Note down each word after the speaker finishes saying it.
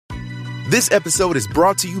This episode is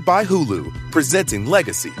brought to you by Hulu, presenting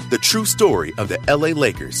Legacy, the true story of the LA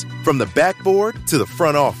Lakers. From the backboard to the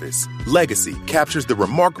front office, Legacy captures the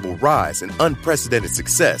remarkable rise and unprecedented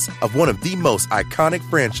success of one of the most iconic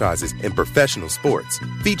franchises in professional sports.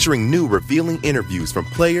 Featuring new revealing interviews from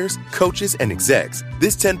players, coaches, and execs,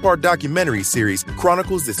 this 10-part documentary series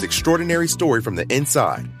chronicles this extraordinary story from the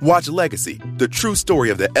inside. Watch Legacy, the true story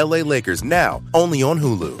of the LA Lakers, now only on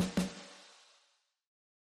Hulu.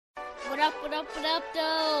 What up,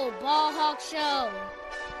 though? Ball Hawk Show.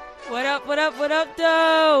 What up,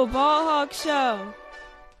 though? Ball Hawk Show.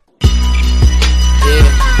 Yeah.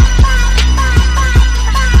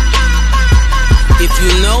 If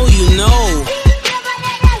you know, you know.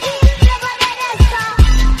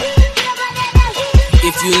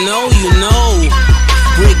 If you know, you know.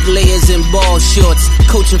 Bricklayers in ball shorts,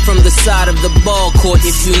 coaching from the side of the ball court.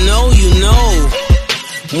 If you know, you know.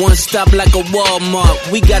 One stop like a Walmart.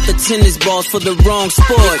 We got the tennis balls for the wrong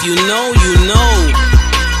sport. If you know, you know.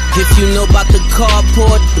 If you know about the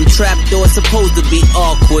carport, them trapdoors supposed to be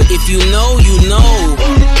awkward. If you know, you know.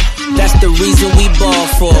 That's the reason we ball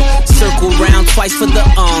for. Circle round twice for the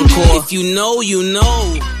encore. If you know, you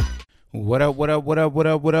know. What up,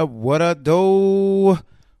 though?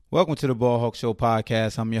 Welcome to the Ball Hawk Show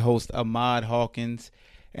podcast. I'm your host, Ahmad Hawkins,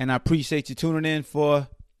 and I appreciate you tuning in for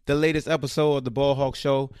the latest episode of the Ball Hawk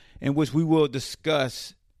Show, in which we will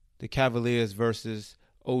discuss the Cavaliers versus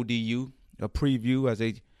ODU, a preview as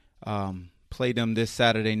they play them this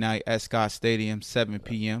Saturday night at Scott Stadium, 7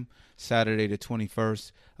 p.m., Saturday the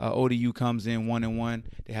 21st. ODU comes in 1-1.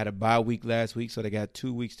 They had a bye week last week, so they got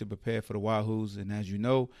 2 weeks to prepare for the Wahoos. And as you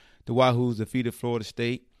know, the Wahoos defeated Florida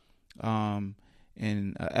State in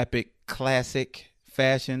an epic classic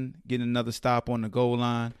fashion, getting another stop on the goal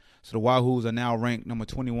line. So the Wahoos are now ranked number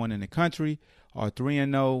 21 in the country, are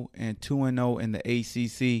 3-0 and 2-0 in the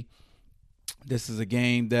ACC. This is a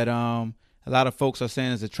game that a lot of folks are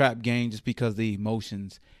saying is a trap game just because of the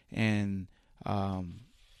emotions and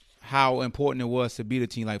how important it was to beat a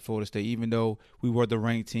team like Florida State. Even though we were the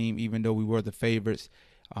ranked team, even though we were the favorites,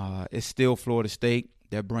 it's still Florida State.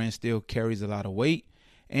 Their brand still carries a lot of weight.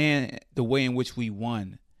 And the way in which we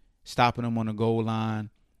won, stopping them on the goal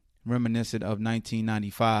line, reminiscent of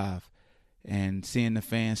 1995, and seeing the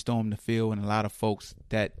fans storm the field, and a lot of folks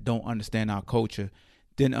that don't understand our culture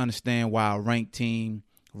didn't understand why a ranked team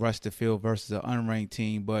rushed the field versus an unranked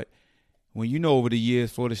team. But when you know over the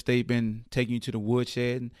years Florida State been taking you to the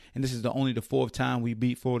woodshed, and this is only the fourth time we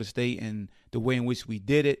beat Florida State, and the way in which we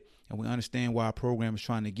did it, and we understand why our program is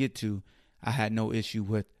trying to get to, I had no issue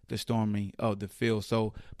with the storming of the field.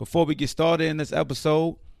 So before we get started in this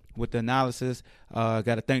episode with the analysis, got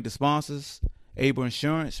to thank the sponsors, Able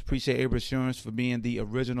Insurance. Appreciate Able Insurance for being the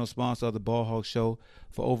original sponsor of the Ball Hawk Show.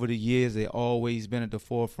 For over the years, they've always been at the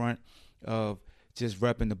forefront of just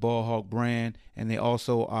repping the Ball Hawk brand, and they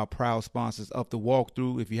also are proud sponsors of the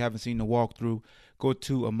walkthrough. If you haven't seen the walkthrough, go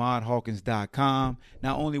to ahmadhawkins.com.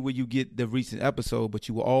 Not only will you get the recent episode, but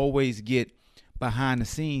you will always get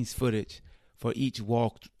behind-the-scenes footage for each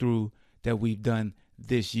walkthrough that we've done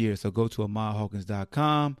this year. So go to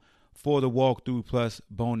ahmadhawkins.com for the walkthrough plus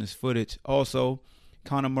bonus footage. Also,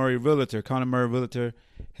 Connor Murray Realtor. Connor Murray Realtor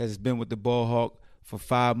has been with the Ball Hawk for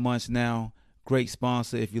 5 months now. Great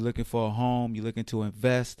sponsor. If you're looking for a home, you're looking to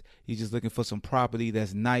invest, you're just looking for some property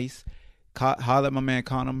that's nice, holler at my man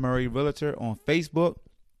Connor Murray Realtor on Facebook.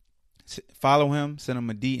 Follow him. Send him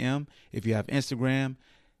a DM. If you have Instagram,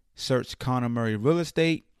 search Connor Murray Real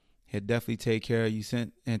Estate. He'll definitely take care of you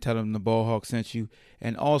and tell him the Ball Hawk sent you.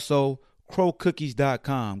 And also,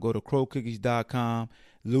 crowcookies.com. Go to crowcookies.com.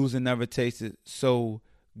 Losing never tasted so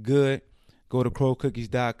good. Go to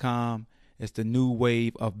crowcookies.com. It's the new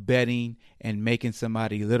wave of betting and making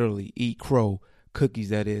somebody literally eat crow cookies,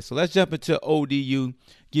 that is. So let's jump into ODU,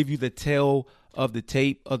 give you the tale of the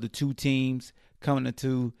tape of the two teams coming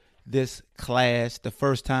into this clash. The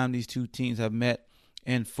first time these two teams have met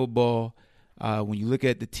in football. When you look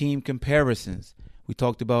at the team comparisons, we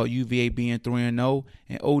talked about UVA being 3-0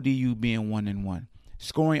 and ODU being 1-1.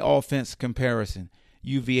 Scoring offense comparison,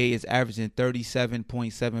 UVA is averaging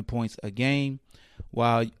 37.7 points a game,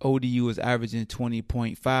 while ODU is averaging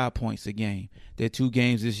 20.5 points a game. Their two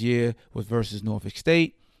games this year was versus Norfolk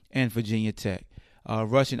State and Virginia Tech.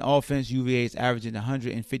 Rushing offense, UVA is averaging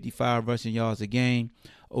 155 rushing yards a game.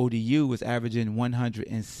 ODU is averaging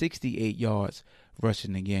 168 yards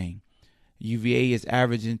rushing a game. UVA is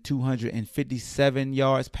averaging 257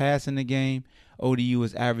 yards passing a game. ODU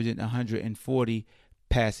is averaging 140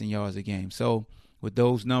 passing yards a game. So with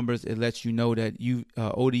those numbers, it lets you know that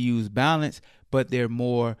ODU is balanced, but they're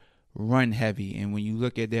more run heavy. And when you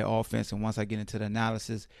look at their offense, and once I get into the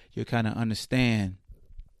analysis, you'll kind of understand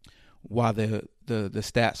why the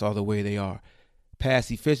stats are the way they are.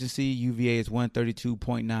 Pass efficiency, UVA is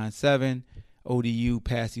 132.97. ODU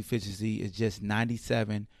pass efficiency is just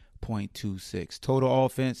 97.26. Total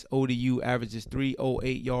offense, ODU averages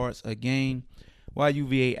 308 yards a game, while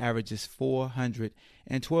UVA averages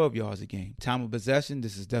 412 yards a game. Time of possession,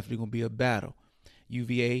 this is definitely going to be a battle.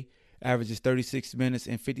 UVA averages 36 minutes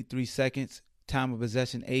and 53 seconds time of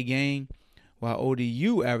possession a game, while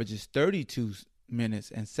ODU averages 32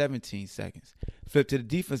 minutes and 17 seconds. Flip to the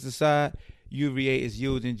defensive side, UVA is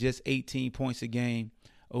yielding just 18 points a game.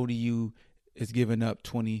 ODU is giving up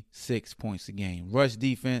 26 points a game. Rush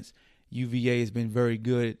defense, UVA has been very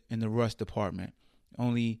good in the rush department,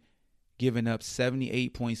 only giving up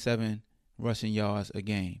 78.7 rushing yards a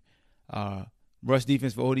game. Rush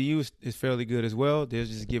defense for ODU is fairly good as well. They're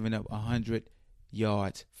just giving up 100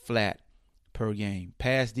 yards flat per game.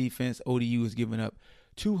 Pass defense, ODU is giving up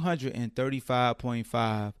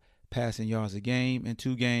 235.5 passing yards a game in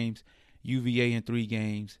 2 games. UVA in 3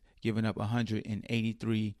 games giving up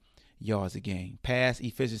 183 yards a game. Pass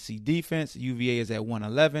efficiency defense, UVA is at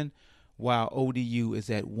 111, while ODU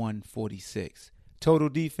is at 146. Total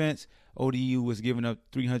defense, ODU was giving up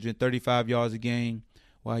 335 yards a game,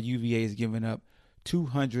 while UVA is giving up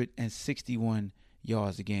 261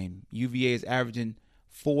 yards a game. UVA is averaging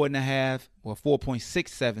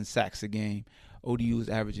 4.67 sacks a game. ODU is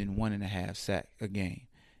averaging 1.5 sack a game.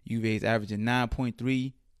 UVA is averaging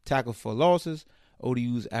 9.3 tackles for losses.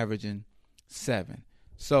 ODU is averaging 7.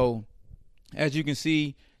 So, as you can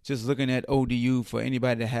see, just looking at ODU, for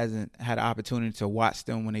anybody that hasn't had an opportunity to watch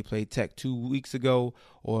them when they played Tech 2 weeks ago,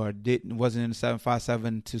 or wasn't in the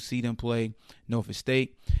 757 to see them play Norfolk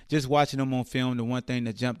State, just watching them on film, the one thing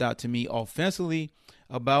that jumped out to me offensively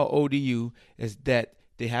about ODU is that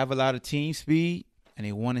they have a lot of team speed and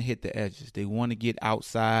they want to hit the edges. They want to get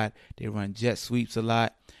outside. They run jet sweeps a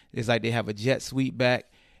lot. It's like they have a jet sweep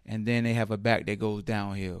back, and then they have a back that goes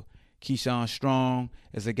downhill. Keyshawn Strong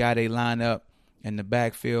is a guy they line up in the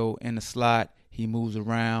backfield, in the slot. He moves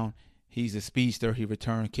around. He's a speedster. He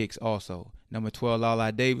return kicks also. Number 12,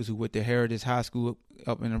 Lala Davis, who went to Heritage High School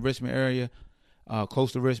up in the Richmond area,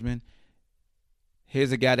 close to Richmond.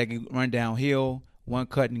 Here's a guy that can run downhill, one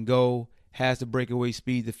cut and go, has the breakaway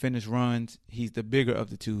speed to finish runs. He's the bigger of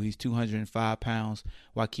the two. He's 205 pounds,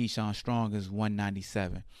 while Keyshawn Strong is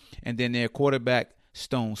 197. And then their quarterback,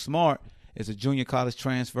 Stone Smart, is a junior college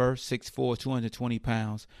transfer, 6'4", 220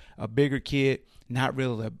 pounds. A bigger kid, not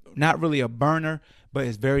really a burner, but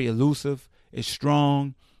is very elusive, is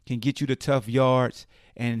strong, can get you the tough yards,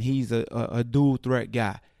 and he's a dual threat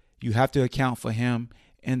guy. You have to account for him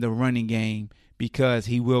in the running game because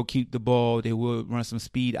he will keep the ball. They will run some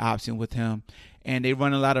speed option with him, and they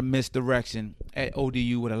run a lot of misdirection at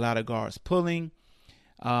ODU with a lot of guards pulling,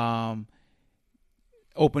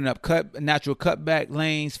 open up natural cutback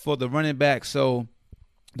lanes for the running back. So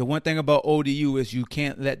the one thing about ODU is you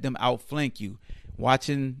can't let them outflank you.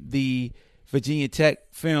 Watching the Virginia Tech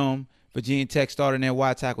film, Virginia Tech started in their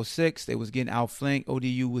wide tackle 6. They was getting outflanked.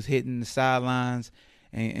 ODU was hitting the sidelines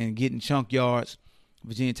and getting chunk yards.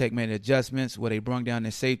 Virginia Tech made adjustments where they brung down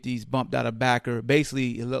their safeties, bumped out a backer.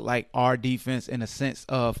 Basically, it looked like our defense in a sense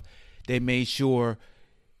of they made sure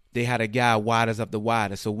they had a guy widest up the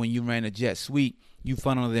widest. So when you ran a jet sweep, you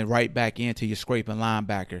funneled it right back into your scraping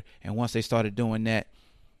linebacker. And once they started doing that,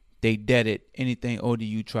 they deaded anything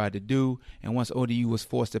ODU tried to do. And once ODU was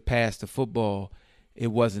forced to pass the football, it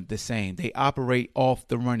wasn't the same. They operate off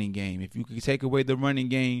the running game. If you could take away the running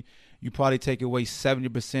game, you probably take away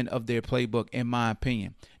 70% of their playbook, in my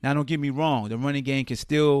opinion. Now, don't get me wrong. The running game can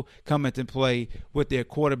still come into play with their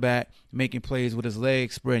quarterback making plays with his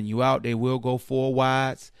legs, spreading you out. They will go 4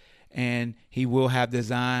 wides, and he will have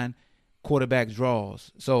design quarterback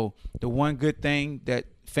draws. So the one good thing that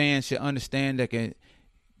fans should understand that can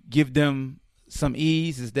give them some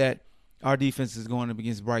ease is that our defense is going up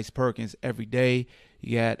against Bryce Perkins every day.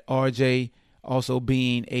 You got RJ also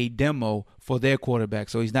being a demo for their quarterback.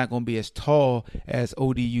 So he's not going to be as tall as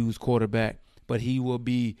ODU's quarterback, but he will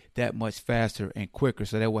be that much faster and quicker.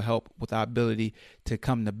 So that will help with our ability to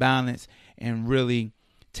come to balance and really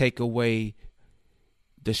take away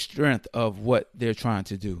the strength of what they're trying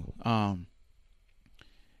to do.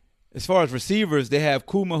 As far as receivers, they have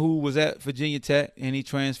Kuma, who was at Virginia Tech, and he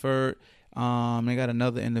transferred. They got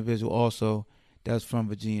another individual also that's from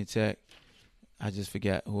Virginia Tech. I just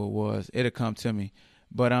forgot who it was. It'll come to me.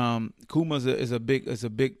 But Kuma is a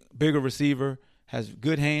bigger receiver, has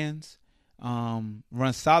good hands,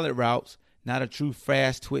 runs solid routes. Not a true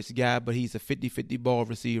fast twitch guy, but he's a 50-50 ball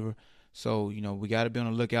receiver. So, we got to be on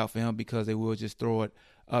the lookout for him because they will just throw it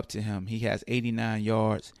up to him. He has 89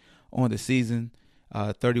 yards on the season,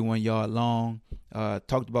 31 yard long.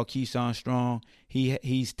 Talked about Keyshawn Strong.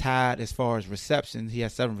 He's tied as far as receptions. He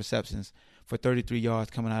has 7 receptions for 33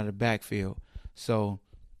 yards coming out of the backfield. So,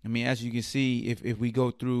 as you can see, if we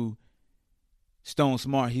go through Stone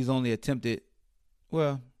Smart, he's only attempted,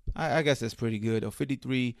 well, I guess that's pretty good.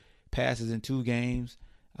 53 passes in 2 games.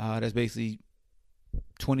 That's basically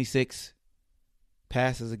 26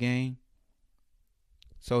 passes a game.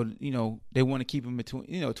 So, they want to keep him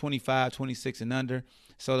between, 25, 26 and under.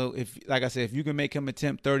 So, if you can make him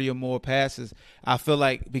attempt 30 or more passes, I feel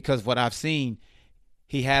like, because what I've seen,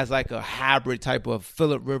 he has like a hybrid type of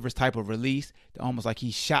Phillip Rivers type of release, almost like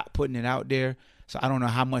he's shot putting it out there. So, I don't know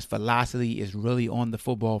how much velocity is really on the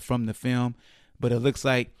football from the film, but it looks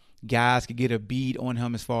like guys could get a bead on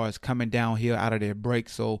him as far as coming downhill out of their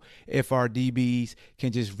breaks. So if our DBs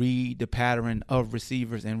can just read the pattern of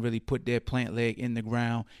receivers and really put their plant leg in the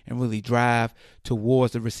ground and really drive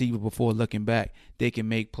towards the receiver before looking back, they can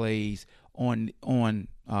make plays on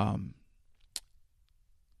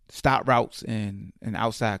stop routes and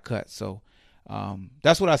outside cuts. So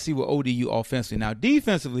that's what I see with ODU offensively. Now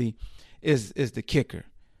defensively is the kicker.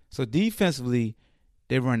 So defensively,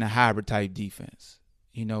 they run a hybrid type defense.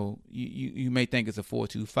 You may think it's a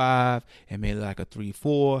 4-2-5. It may look like a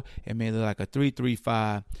 3-4. It may look like a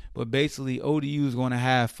 3-3-5. But basically, ODU is going to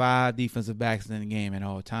have 5 defensive backs in the game at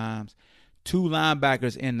all times. 2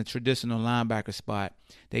 linebackers in the traditional linebacker spot.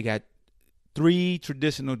 They got 3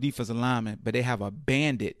 traditional defensive linemen, but they have a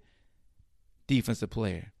bandit defensive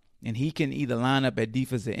player. And he can either line up at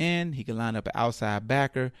defensive end. He can line up at outside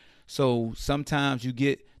backer. So sometimes you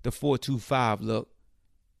get the 4-2-5 look,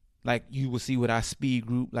 like you will see with our speed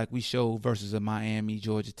group, like we show versus a Miami,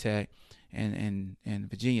 Georgia Tech, and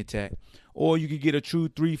Virginia Tech. Or you could get a true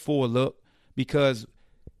 3-4 look because,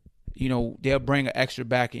 they'll bring an extra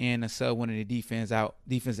back in and sub one of the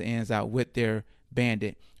defensive ends out with their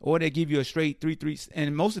bandit. Or they give you a straight 3-3.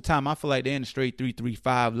 And most of the time, I feel like they're in a straight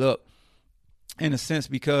 3-3-5 look in a sense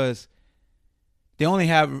because they only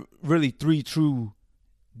have really 3 true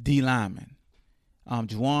D linemen.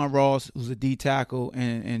 Juwan Ross, who's a D tackle,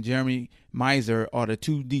 and Jeremy Miser are the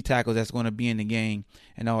 2 D tackles that's going to be in the game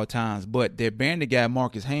at all times. But their bandit guy,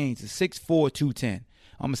 Marcus Haynes, is 6'4", 210.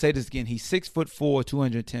 I'm going to say this again. He's 6'4",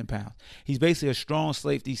 210 pounds. He's basically a strong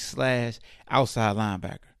safety / outside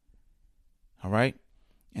linebacker. All right?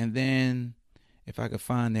 And then if I could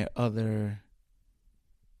find their other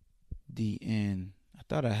DN, I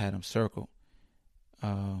thought I had him circled.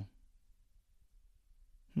 Got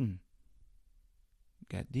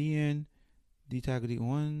DN, D tackle, D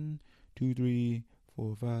 1, 2, 3,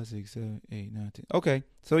 4, 5, 6, 7, 8, 9, 10. Okay,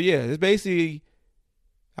 so yeah, it's basically,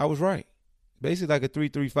 I was right. Basically like a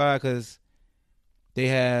 3-3-5 because they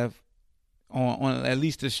have on at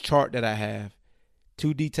least this chart that I have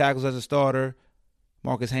 2 D tackles as a starter,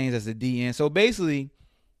 Marcus Haynes as a DN. So basically,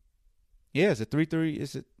 yeah, it's a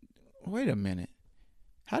 3-3. Wait a minute.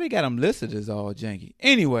 How they got him listed as all janky?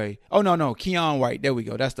 Anyway, no, Keon White. There we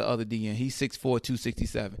go. That's the other DN. He's 6'4",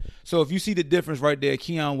 267. So if you see the difference right there,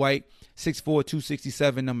 Keon White, 6'4",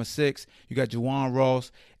 267, number 6. You got Juwan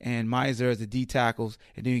Ross and Miser as the D tackles.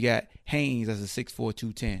 And then you got Haynes as a 6'4",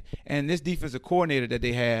 210. And this defensive coordinator that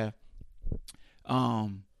they have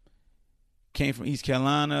came from East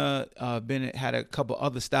Carolina. Bennett had a couple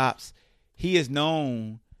other stops. He is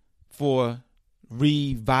known for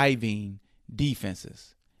reviving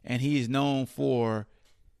defenses. And he is known for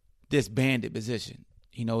this bandit position.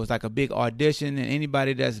 It's like a big audition, and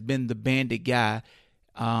anybody that's been the bandit guy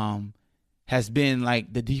has been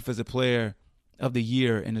like the defensive player of the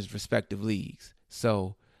year in his respective leagues.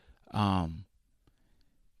 So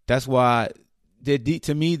that's why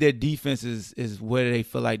to me their defense is where they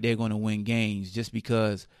feel like they're going to win games just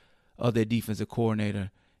because of their defensive coordinator.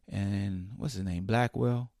 And what's his name?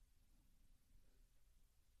 Blackwell?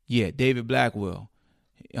 Yeah, David Blackwell.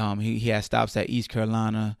 He had stops at East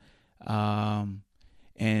Carolina. And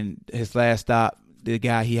his last stop, the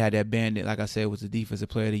guy he had that bandit, like I said, was the defensive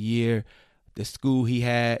player of the year. The school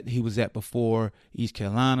he was at before East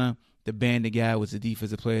Carolina, the bandit guy was the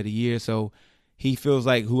defensive player of the year. So he feels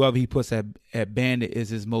like whoever he puts at bandit is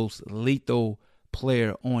his most lethal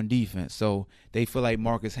player on defense. So they feel like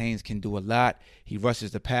Marcus Haynes can do a lot. He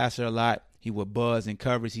rushes the passer a lot. He would buzz in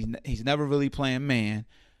coverage. He's never really playing man.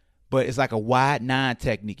 But it's like a wide 9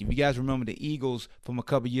 technique. If you guys remember the Eagles from a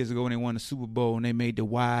couple years ago when they won the Super Bowl and they made the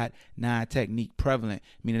wide 9 technique prevalent,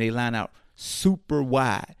 meaning they line out super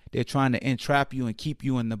wide. They're trying to entrap you and keep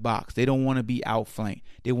you in the box. They don't want to be outflanked.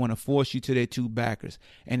 They want to force you to their two backers.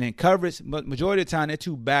 And in coverage, majority of the time, their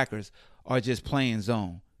two backers are just playing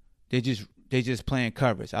zone. They're just playing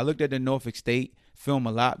coverage. I looked at the Norfolk State film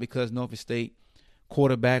a lot because Norfolk State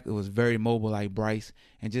quarterback, it was very mobile like Bryce.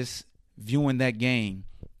 And just viewing that game,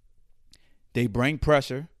 they bring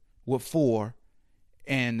pressure with 4,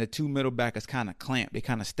 and the two middle backers kind of clamp. They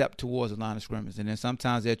kind of step towards the line of scrimmage. And then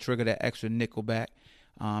sometimes they'll trigger that extra nickel back,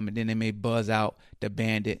 and then they may buzz out the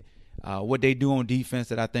bandit. What they do on defense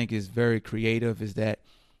that I think is very creative is that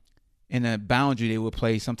in the boundary they would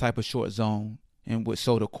play some type of short zone, and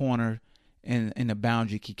so the corner in the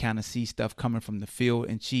boundary can kind of see stuff coming from the field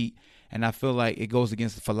and cheat. And I feel like it goes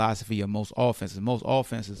against the philosophy of most offenses. Most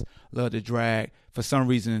offenses love to drag, for some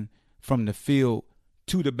reason, from the field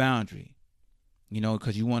to the boundary,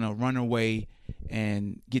 because you want to run away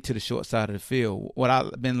and get to the short side of the field. What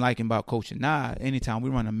I've been liking about coaching now, anytime we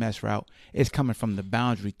run a mesh route, it's coming from the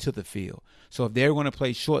boundary to the field. So if they're going to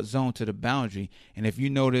play short zone to the boundary, and if you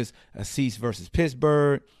notice Assis versus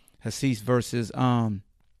Pittsburgh, Assis versus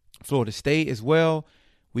Florida State as well,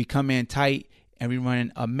 we come in tight and we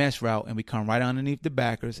run a mesh route, and we come right underneath the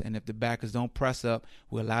backers. And if the backers don't press up,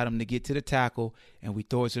 we allow them to get to the tackle, and we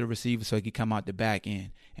throw it to the receiver so he can come out the back end.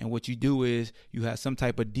 And what you do is you have some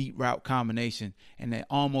type of deep route combination, and it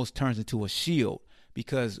almost turns into a shield,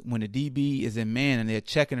 because when the DB is in man and they're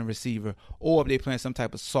checking the receiver, or if they're playing some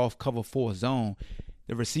type of soft cover 4 zone,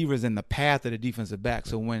 the receiver is in the path of the defensive back.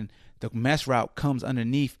 So when the mesh route comes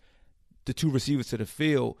underneath the two receivers to the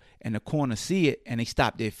field and the corners see it and they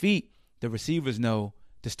stop their feet, the receivers know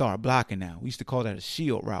to start blocking now. We used to call that a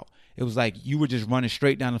shield route. It was like you were just running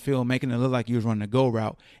straight down the field, making it look like you was running a go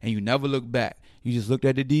route, and you never looked back. You just looked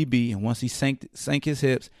at the DB, and once he sank his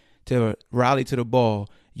hips to rally to the ball,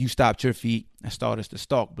 you stopped your feet and started to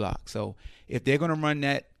stalk block. So if they're going to run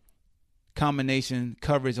that combination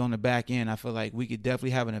coverage on the back end, I feel like we could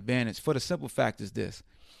definitely have an advantage, for the simple fact is this.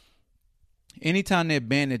 Anytime that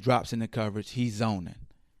bandit drops in the coverage, he's zoning.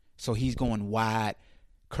 So he's going wide,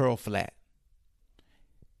 curl flat.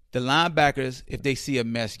 The linebackers, if they see a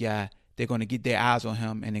mesh guy, they're going to get their eyes on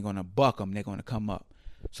him and they're going to buck him. They're going to come up.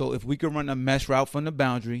 So if we could run a mesh route from the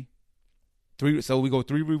boundary, so we go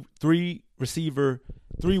three receiver,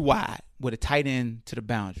 3 wide with a tight end to the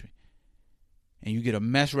boundary, and you get a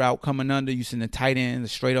mesh route coming under, you send the tight end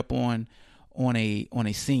straight up on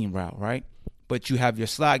a seam route, right? But you have your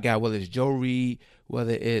slot guy, whether it's Joe Reed,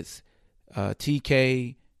 whether it's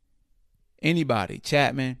TK, anybody,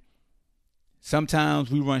 Chapman.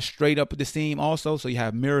 Sometimes we run straight up at the seam also, so you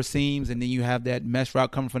have mirror seams, and then you have that mesh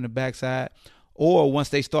route coming from the backside. Or once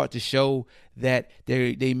they start to show that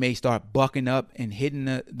they may start bucking up and hitting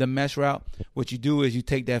the mesh route, what you do is you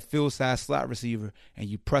take that field size slot receiver and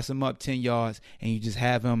you press him up 10 yards, and you just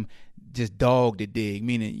have him just dog the dig,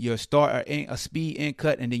 meaning you'll start a speed in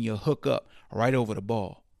cut and then you'll hook up right over the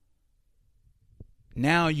ball.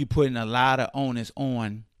 Now you're putting a lot of onus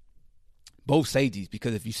on both safeties,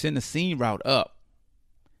 because if you send the seam route up,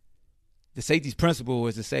 the safety's principle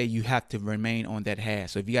is to say you have to remain on that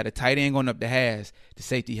hash. So if you got a tight end going up the hash, the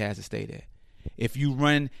safety has to stay there. If you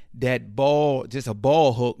run that ball, just a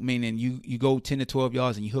ball hook, meaning you go 10 to 12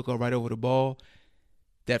 yards and you hook up right over the ball,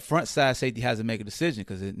 that front side safety has to make a decision,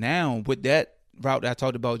 because now with that route that I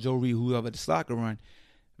talked about, Joe Reed, whoever the slot can run,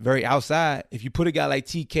 very outside, if you put a guy like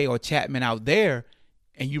TK or Chapman out there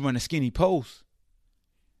and you run a skinny post,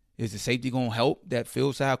 is the safety going to help that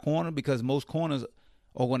field side corner? Because most corners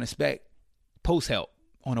are going to expect post help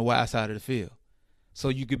on the wide side of the field. So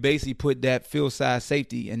you could basically put that field side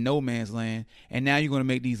safety in no man's land, and now you're going to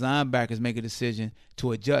make these linebackers make a decision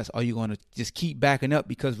to adjust. Are you going to just keep backing up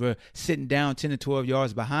because we're sitting down 10 to 12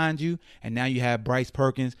 yards behind you, and now you have Bryce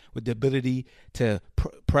Perkins with the ability to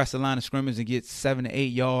press the line of scrimmage and get 7 to 8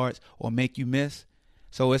 yards or make you miss?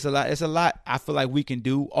 So it's a lot I feel like we can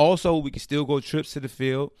do. Also, we can still go trips to the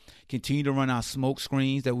field, continue to run our smoke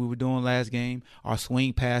screens that we were doing last game, our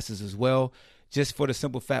swing passes as well, just for the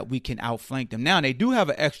simple fact we can outflank them. Now, they do have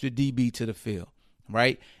an extra DB to the field,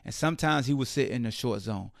 right? And sometimes he will sit in the short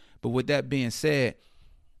zone. But with that being said,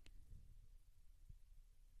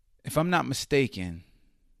 if I'm not mistaken,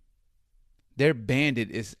 their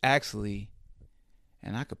bandit is actually,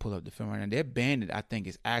 and I could pull up the film right now, their bandit, I think,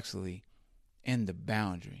 is actually in the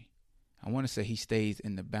boundary. I want to say he stays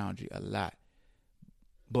in the boundary a lot.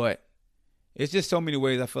 But it's just so many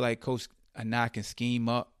ways I feel like Coach Anai can scheme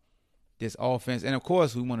up this offense. And, of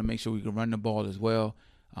course, we want to make sure we can run the ball as well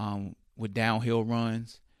with downhill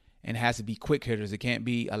runs. And it has to be quick hitters. It can't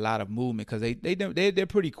be a lot of movement, because they're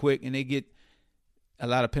pretty quick and they get a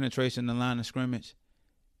lot of penetration in the line of scrimmage.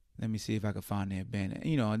 Let me see if I can find that bandit.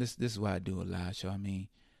 You know, this is why I do a live show. I mean,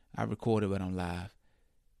 I record it, but I'm live.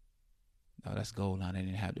 Oh, that's goal line. They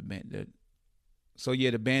didn't have the bandit. So,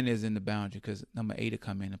 yeah, the bandit is in the boundary because number 8 will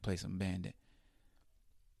come in and play some bandit.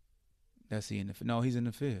 That's he in the field. No, he's in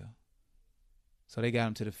the field. So they got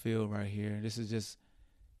him to the field right here. This is just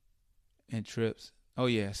in trips. Oh,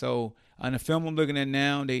 yeah. So on the film I'm looking at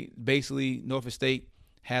now, they basically, Norfolk State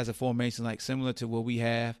has a formation like similar to what we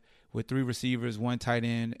have with 3 receivers, 1 tight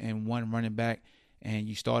end, and 1 running back. And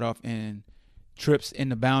you start off in trips in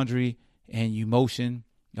the boundary, and you motion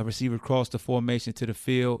a receiver across the formation to the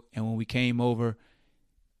field. And when we came over,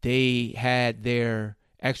 they had their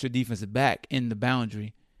extra defensive back in the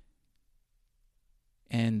boundary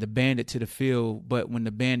and the bandit to the field. But when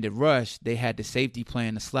the bandit rushed, they had the safety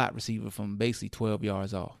playing the slot receiver from basically 12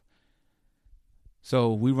 yards off.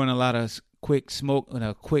 So we run a lot of quick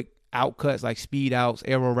out cuts, like speed outs,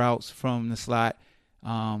 arrow routes from the slot.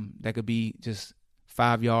 That could be just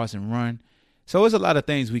 5 yards and run. So there's a lot of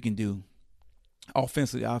things we can do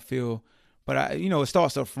offensively, I feel. But, it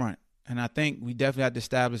starts up front. And I think we definitely have to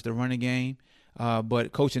establish the running game.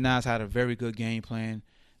 But Coach Anais had a very good game plan.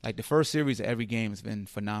 Like the first series of every game has been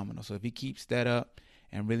phenomenal. So if he keeps that up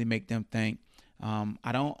and really make them think,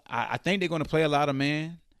 I think they're going to play a lot of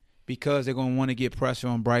man because they're going to want to get pressure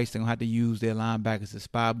on Bryce. They're going to have to use their linebackers to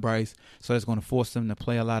spot Bryce. So it's going to force them to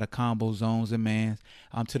play a lot of combo zones and mans.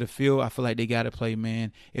 To the field, I feel like they got to play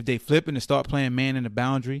man. If they flip and start playing man in the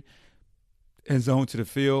boundary and zone to the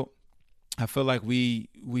field, I feel like we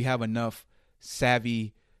have enough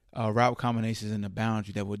savvy route combinations in the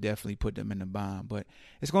boundary that will definitely put them in the bind. But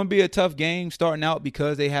it's going to be a tough game starting out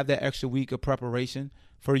because they have that extra week of preparation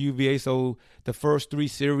for UVA. So the first 3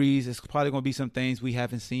 series, it's probably going to be some things we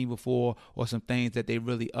haven't seen before or some things that they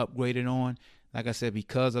really upgraded on. Like I said,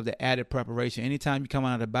 because of the added preparation, anytime you come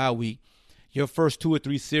out of the bye week, your first 2 or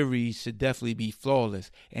 3 series should definitely be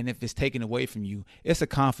flawless. And if it's taken away from you, it's a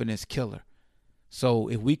confidence killer. So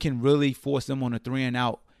if we can really force them on a 3 and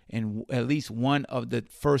out in at least one of the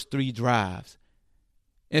first 3 drives,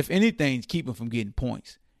 if anything, keep them from getting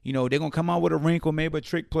points. They're going to come out with a wrinkle, maybe a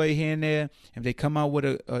trick play here and there. If they come out with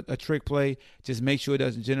a trick play, just make sure it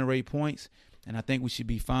doesn't generate points. And I think we should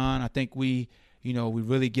be fine. I think we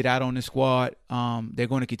really get out on the squad. They're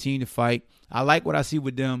going to continue to fight. I like what I see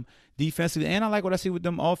with them defensively, and I like what I see with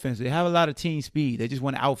them offensively. They have a lot of team speed. They just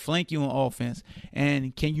want to outflank you on offense.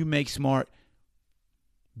 And can you make Smart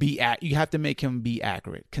you have to make him be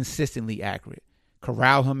accurate, consistently accurate.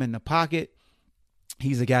 Corral him in the pocket.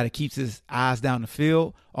 He's a guy that keeps his eyes down the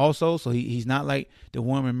field also, so he's not like the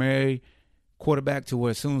Warren Mary quarterback to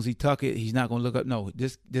where as soon as he tuck it, he's not going to look up. No,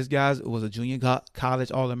 this guy was a junior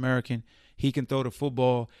college All-American. He can throw the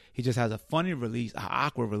football. He just has a funny release, an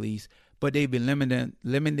awkward release, but they've been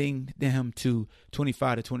limiting him to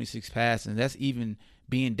 25 to 26 passes, and that's even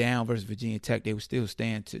being down versus Virginia Tech. They were still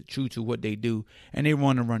staying true to what they do, and they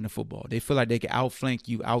want to run the football. They feel like they can outflank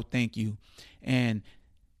you, outthink you, and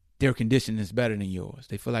their conditioning is better than yours.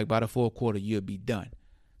 They feel like by the 4th quarter, you'll be done.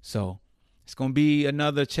 So it's going to be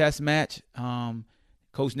another chess match.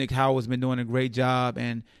 Coach Nick Howard's been doing a great job,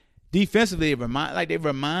 and defensively,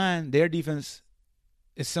 their defense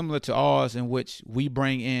is similar to ours, in which we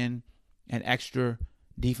bring in an extra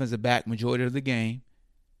defensive back majority of the game,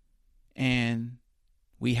 and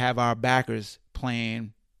we have our backers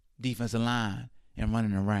playing defensive line and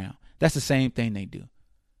running around. That's the same thing they do.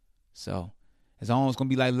 So it's almost going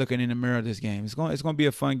to be like looking in the mirror this game. It's going to be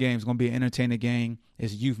a fun game. It's going to be an entertaining game.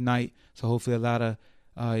 It's youth night, so hopefully a lot of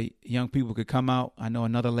young people could come out. I know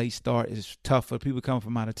another late start is tough for people coming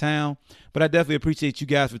from out of town, but I definitely appreciate you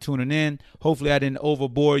guys for tuning in. Hopefully I didn't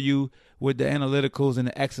overbore you with the analyticals and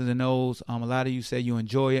the X's and O's. A lot of you say you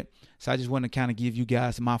enjoy it, so I just want to kind of give you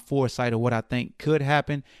guys my foresight of what I think could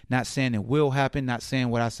happen. Not saying it will happen, not saying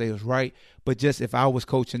what I say is right, but just if I was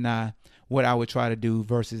coaching what I would try to do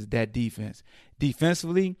versus that defense.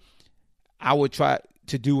 Defensively, I would try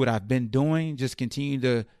to do what I've been doing, just continue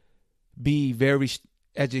to be very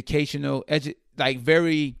educational,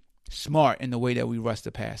 very smart in the way that we rush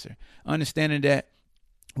the passer. Understanding that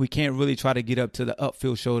we can't really try to get up to the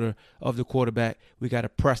upfield shoulder of the quarterback. We got to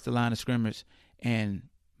press the line of scrimmage and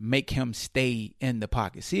make him stay in the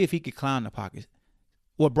pocket. See if he could climb the pocket.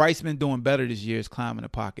 What Bryce been doing better this year is climbing the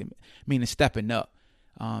pocket, meaning stepping up.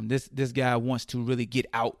 This guy wants to really get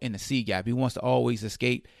out in the C gap. He wants to always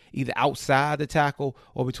escape either outside the tackle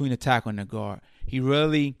or between the tackle and the guard. He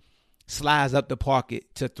really slides up the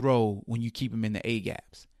pocket to throw when you keep him in the A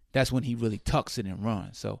gaps. That's when he really tucks it and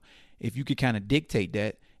runs. So if you could kind of dictate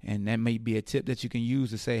that, and that may be a tip that you can use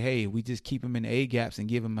to say, hey, we just keep him in the A gaps and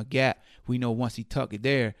give him a gap. We know once he tuck it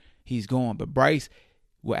there, he's gone. But Bryce,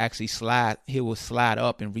 will actually slide. He will slide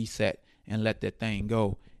up and reset and let that thing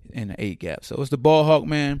go in the 8 gap. So it's the Ball Hawk,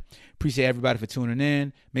 man. Appreciate everybody for tuning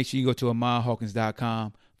in. Make sure you go to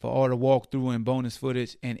AmadHawkins.com for all the walkthrough and bonus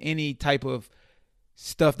footage and any type of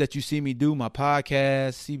stuff that you see me do. My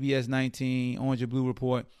podcast, CBS 19, Orange and Blue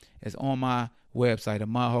Report, is on my website,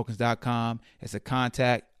 AmadHawkins.com. It's a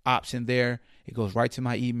contact option there. It goes right to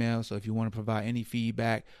my email. So if you want to provide any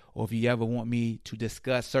feedback or if you ever want me to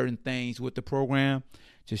discuss certain things with the program,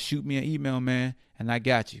 just shoot me an email, man, and I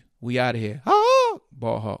got you. We out of here.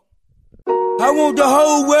 Ball Hawk. I want the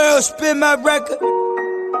whole world spin my record.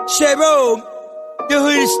 Cheryl, the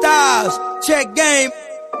Hooded Styles, check game,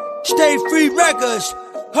 stay free records.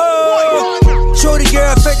 Oh, shorty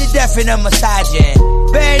girl fed to death and I'm massaging.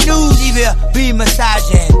 Bad news, even be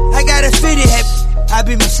massaging. I got a fitted head, I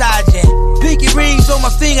be massaging. Pinky rings on my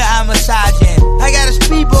finger, I'm massaging. I got a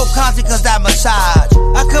speedboat concert cause I massage.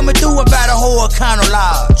 I coming through about a whole Econo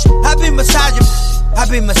Lodge. I be massaging, I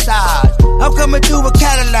be massaged. I'm coming through with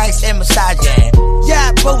Cadillacs and massaging.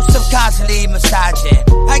 Yeah, boats I'm constantly massaging.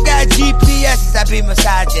 I got GPS's, I be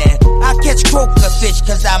massaging. I catch croaker fish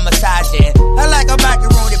cause I'm massaging. I like a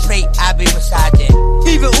macaroni plate, I be massaging.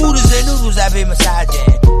 Even oodles and noodles, I be massaging.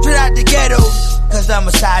 Straight out the ghetto, cause I'm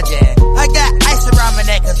massaging. I got ice around my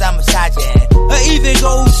neck cause I'm massaging. Or even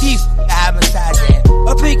gold teeth, I'm massaging.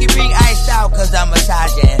 A pinky ring iced out cause I'm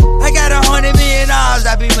massaging. I got $100 million,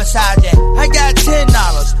 I be massaging. I got $10,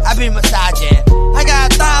 I be massaging. I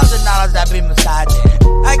got $1,000, I be massaging.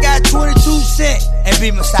 I got 22 cents and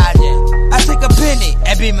be massaging. I take a penny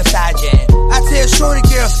and be massaging. I tell shorty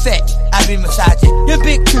girl fat, I be massaging. Your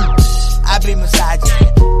big cute, I be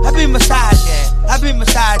massaging. I be massaging, I be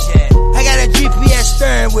massaging. I got a GPS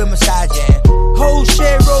steering wheel massaging. Whole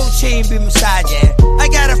share road chain be massaging. I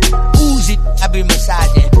got a Uzi, I be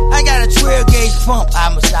massaging. I got a 12 gauge pump, I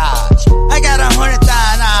massage. I got 100,000, I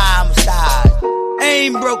massage. I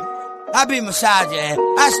ain't broke, I be massaging.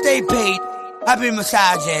 I stay paid, I be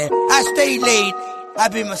massaging. I stay late, I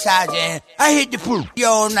be massaging. I hit the pool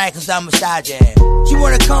all night cause I'm massaging. She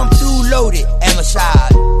wanna come through loaded and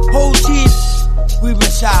massage. Whole team, we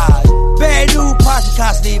massage. Bad new party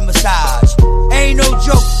constantly massage. Ain't no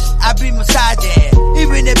joke, I be massaging.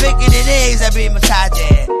 Even the bacon and eggs, I be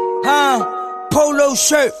massaging. Polo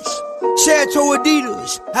shirts, Chateau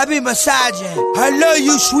Adidas, I be massaging. I love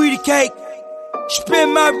you, sweetie cake.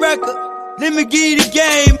 Spin my record, let me give you the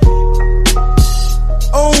game.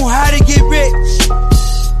 On how to get rich.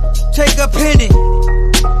 Take a penny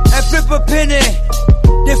and flip a penny.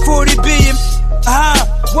 Then 40 billion.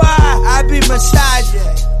 Why? I be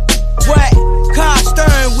massaging. What? Car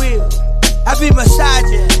steering wheel. I be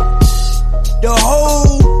massaging. The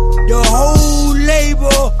whole label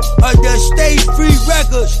of the Stay Free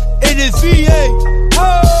Records in the VA.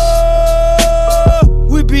 Oh,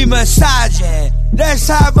 we be massaging. Let's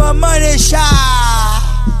have a money shot.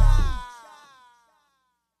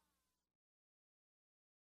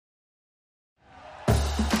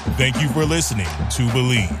 Thank you for listening to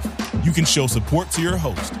Believe. You can show support to your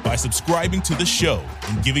host by subscribing to the show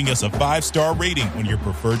and giving us a 5-star rating on your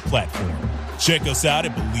preferred platform. Check us out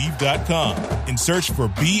at Believe.com and search for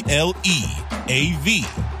BLEAV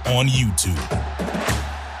on YouTube.